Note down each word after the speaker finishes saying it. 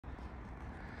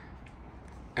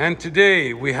And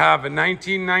today we have a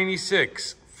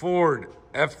 1996 Ford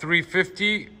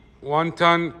F-350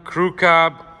 one-ton crew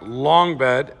cab long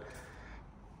bed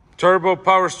turbo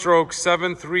POWERSTROKE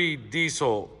 7.3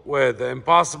 diesel with the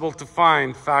impossible to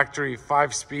find factory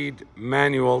 5-speed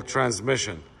manual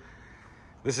transmission.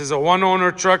 This is a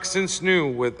one-owner truck since new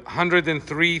with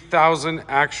 103,000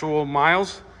 actual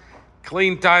miles,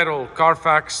 clean title,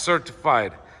 CARFAX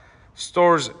certified,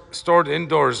 stored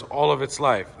indoors all of its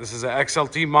life. This is an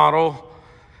XLT model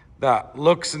that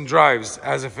looks and drives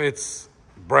as if it's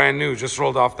brand new, just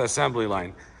rolled off the assembly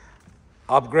line.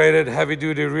 Upgraded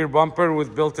heavy-duty rear bumper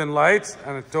with built-in lights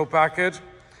and a tow package,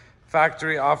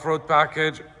 factory off-road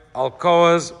package,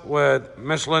 Alcoas with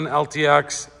Michelin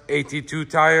LTX 82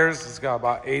 tires. It's got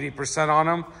about 80% on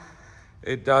them.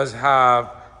 It does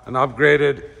have an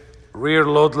upgraded rear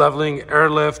load leveling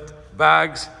airlift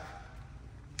bags,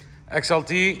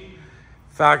 XLT,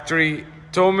 factory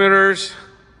tow mirrors,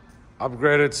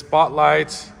 upgraded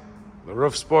spotlights, the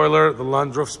roof spoiler, the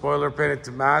Lund roof spoiler painted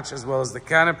to match, as well as the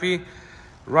canopy,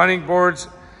 running boards,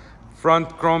 front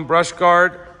chrome brush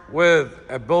guard with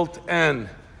a built-in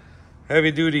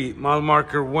heavy-duty mile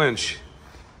marker winch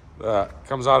that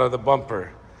comes out of the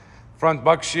bumper, front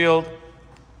buck shield.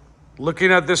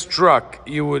 Looking at this truck,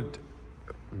 you would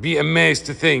be amazed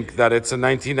to think that it's a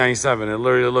 1997. It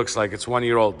literally looks like it's 1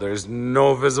 year old. There's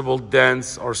no visible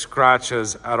dents or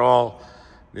scratches at all.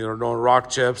 There are no rock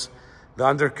chips. The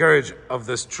undercarriage of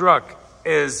this truck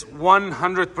is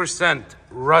 100%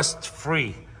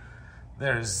 rust-free.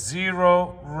 There's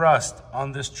zero rust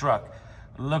on this truck.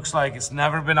 It looks like it's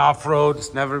never been off-road.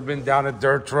 It's never been down a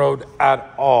dirt road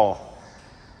at all.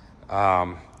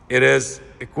 It is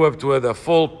equipped with a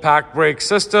full pack brake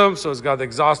system. So it's got the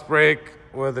exhaust brake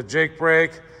with a Jake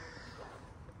brake.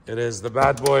 It is the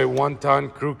bad boy one-ton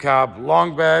crew cab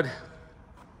long bed.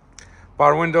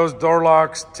 Power windows, door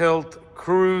locks, tilt,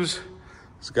 cruise.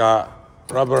 It's got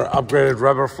upgraded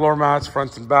rubber floor mats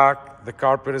front and back. The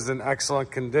carpet is in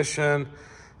excellent condition.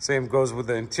 Same goes with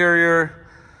the interior.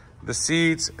 The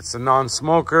seats, it's a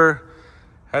non-smoker.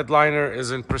 Headliner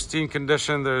is in pristine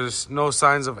condition. There's no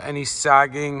signs of any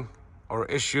sagging or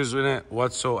issues with it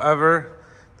whatsoever.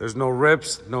 There's no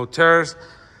rips, no tears.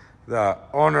 The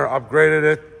owner upgraded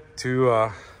it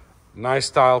to nice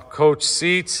style coach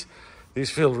seats. These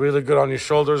feel really good on your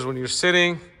shoulders when you're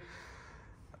sitting.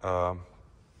 I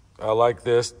like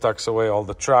this, tucks away all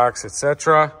the tracks,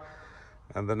 etc.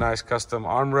 And the nice custom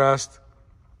armrest.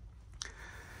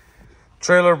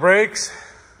 Trailer brakes.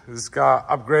 It's got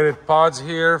upgraded pods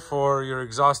here for your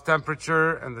exhaust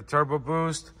temperature and the turbo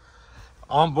boost.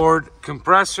 Onboard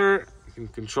compressor. You can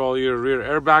control your rear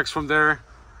airbags from there.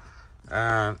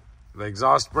 And the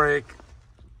exhaust brake.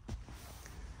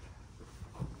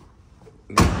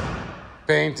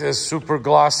 Paint is super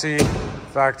glossy.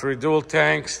 Factory dual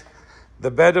tanks.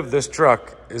 The bed of this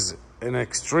truck is in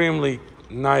extremely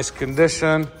nice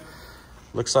condition.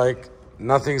 Looks like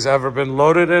nothing's ever been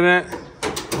loaded in it.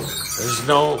 There's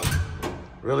no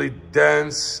really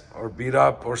dents or beat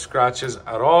up or scratches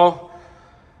at all.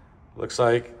 Looks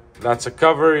like that's a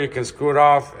cover. You can screw it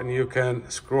off and you can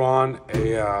screw on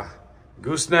a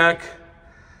gooseneck.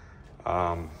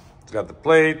 It's got the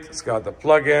plate. It's got the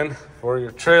plug-in for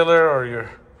your trailer or your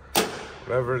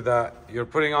whatever that you're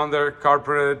putting on there.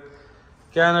 Carpeted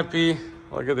canopy.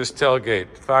 Look at this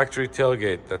tailgate, factory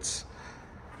tailgate. That's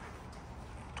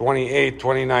 28,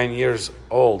 29 years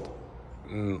old.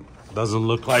 Doesn't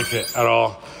look like it at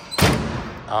all.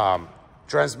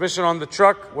 Transmission on the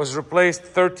truck was replaced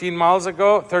 13,000 miles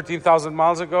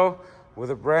ago with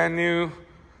a brand new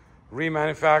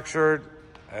remanufactured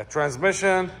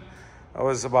transmission. That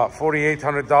was about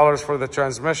 $4,800 for the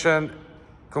transmission.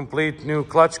 Complete new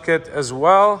clutch kit as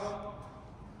well.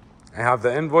 I have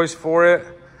the invoice for it.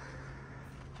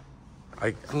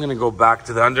 I'm gonna go back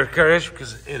to the undercarriage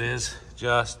because it is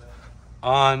just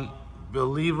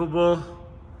unbelievable,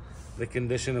 the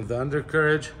condition of the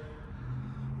undercarriage.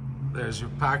 There's your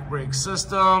pack brake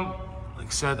system. Like I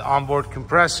said, onboard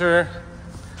compressor,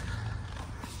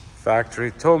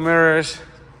 factory tow mirrors.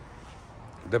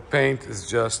 The paint is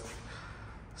just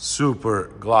super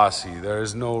glossy. There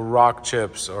is no rock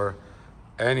chips or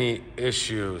any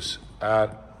issues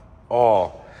at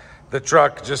all. The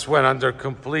truck just went under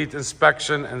complete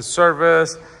inspection and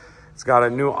service. It's got a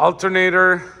new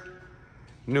alternator,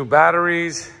 new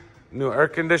batteries, new air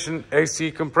conditioned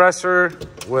AC compressor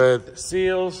with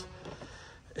seals.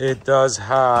 It does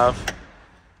have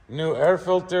new air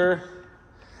filter,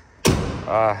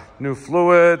 new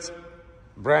fluids,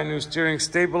 brand new steering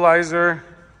stabilizer,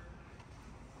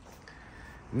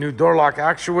 new door lock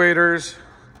actuators,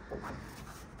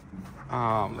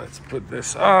 Let's put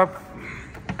this up.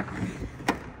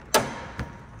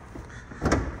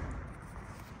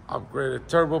 Upgraded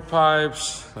turbo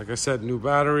pipes, like I said, new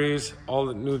batteries, all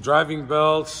the new driving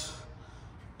belts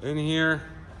in here.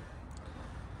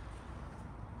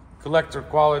 Collector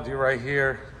quality right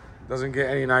here. Doesn't get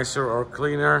any nicer or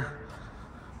cleaner.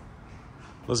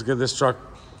 Let's get this truck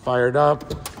fired up.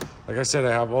 Like I said,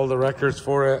 I have all the records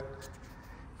for it.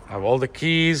 I have all the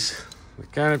keys, the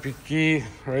canopy key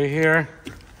right here.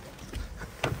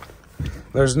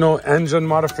 There's no engine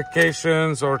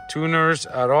modifications or tuners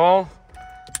at all.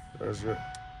 There's your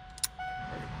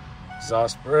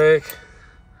exhaust brake.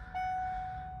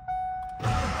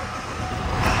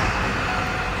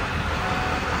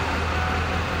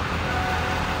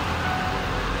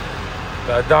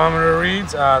 The odometer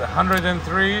reads at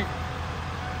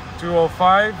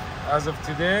 103,205 as of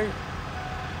today.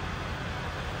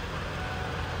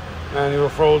 Manual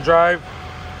four-wheel drive,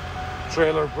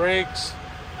 trailer brakes.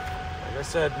 Like I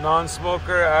said,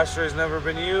 non-smoker, ashtray's never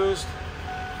been used.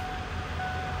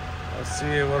 Let's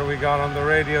see, what do we got on the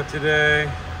radio today?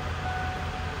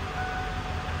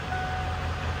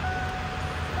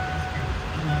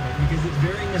 Because it's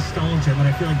very nostalgia that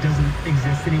I feel like doesn't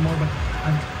exist anymore, but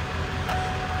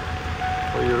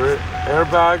for your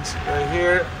airbags right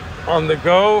here on the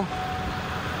go.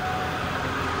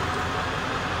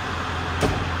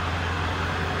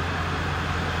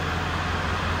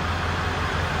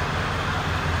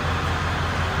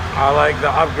 I like the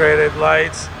upgraded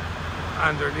lights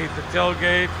underneath the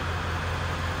tailgate.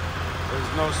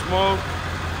 There's no smoke.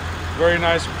 Very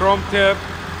nice chrome tip.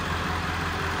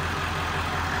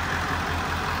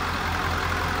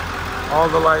 All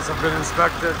the lights have been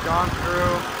inspected, gone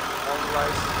through. All the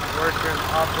lights working,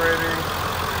 operating.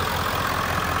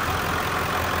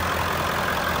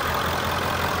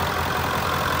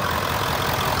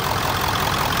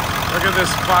 Look at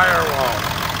this firewall.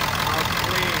 How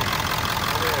clean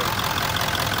it is.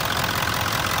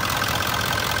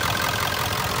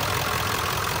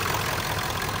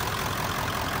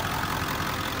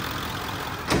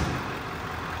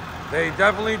 They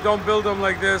definitely don't build them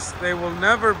like this. They will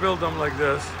never build them like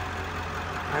this.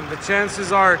 And the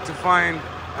chances are to find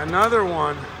another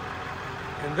one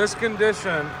in this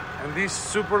condition and these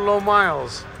super low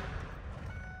miles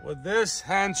with this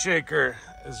handshaker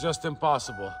is just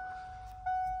impossible.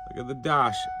 Look at the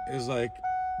dash, is like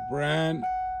brand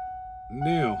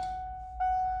new.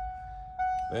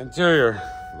 The interior,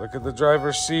 look at the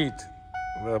driver's seat,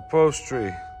 the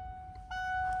upholstery,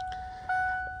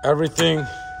 everything.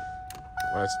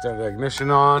 Let's turn the ignition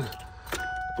on,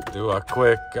 do a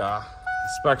quick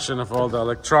inspection of all the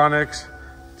electronics,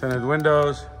 tinted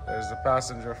windows. There's the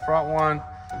passenger front one,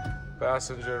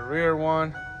 passenger rear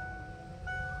one.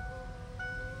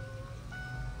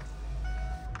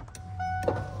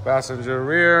 Passenger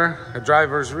rear, a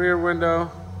driver's rear window.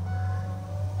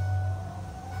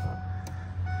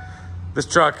 This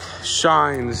truck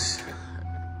shines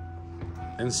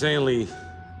insanely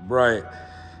bright.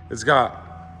 It's got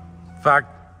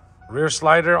rear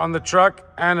slider on the truck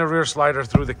and a rear slider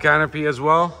through the canopy as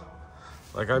well.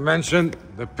 Like I mentioned,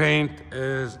 the paint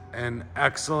is in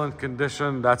excellent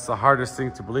condition. That's the hardest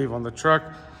thing to believe on the truck.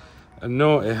 And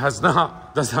no, it has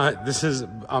not. This is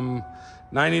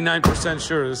 99%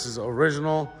 sure this is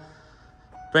original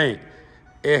paint.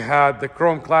 It had the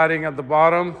chrome cladding at the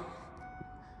bottom,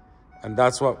 and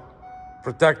that's what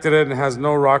protected it, and has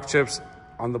no rock chips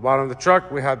on the bottom of the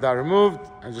truck. We had that removed.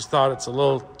 I just thought it's a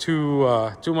little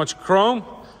too much chrome.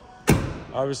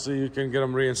 Obviously, you can get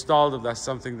them reinstalled if that's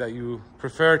something that you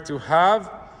prefer to have,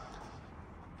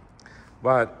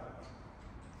 but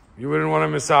you wouldn't want to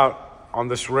miss out on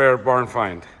this rare barn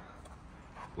find.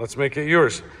 Let's make it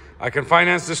yours. I can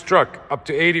finance this truck up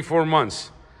to 84 months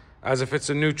as if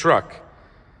it's a new truck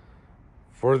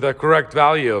for the correct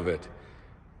value of it.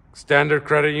 Standard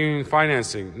credit union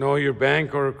financing. No, your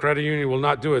bank or credit union will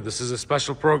not do it. This is a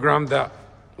special program that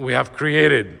we have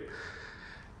created.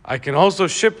 I can also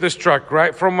ship this truck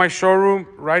right from my showroom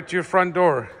right to your front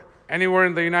door, anywhere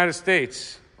in the United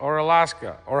States or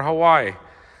Alaska or Hawaii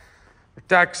or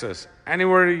Texas,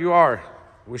 anywhere you are.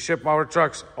 We ship our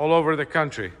trucks all over the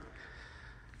country.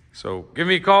 So give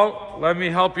me a call. Let me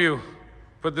help you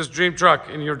put this dream truck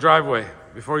in your driveway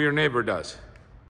before your neighbor does.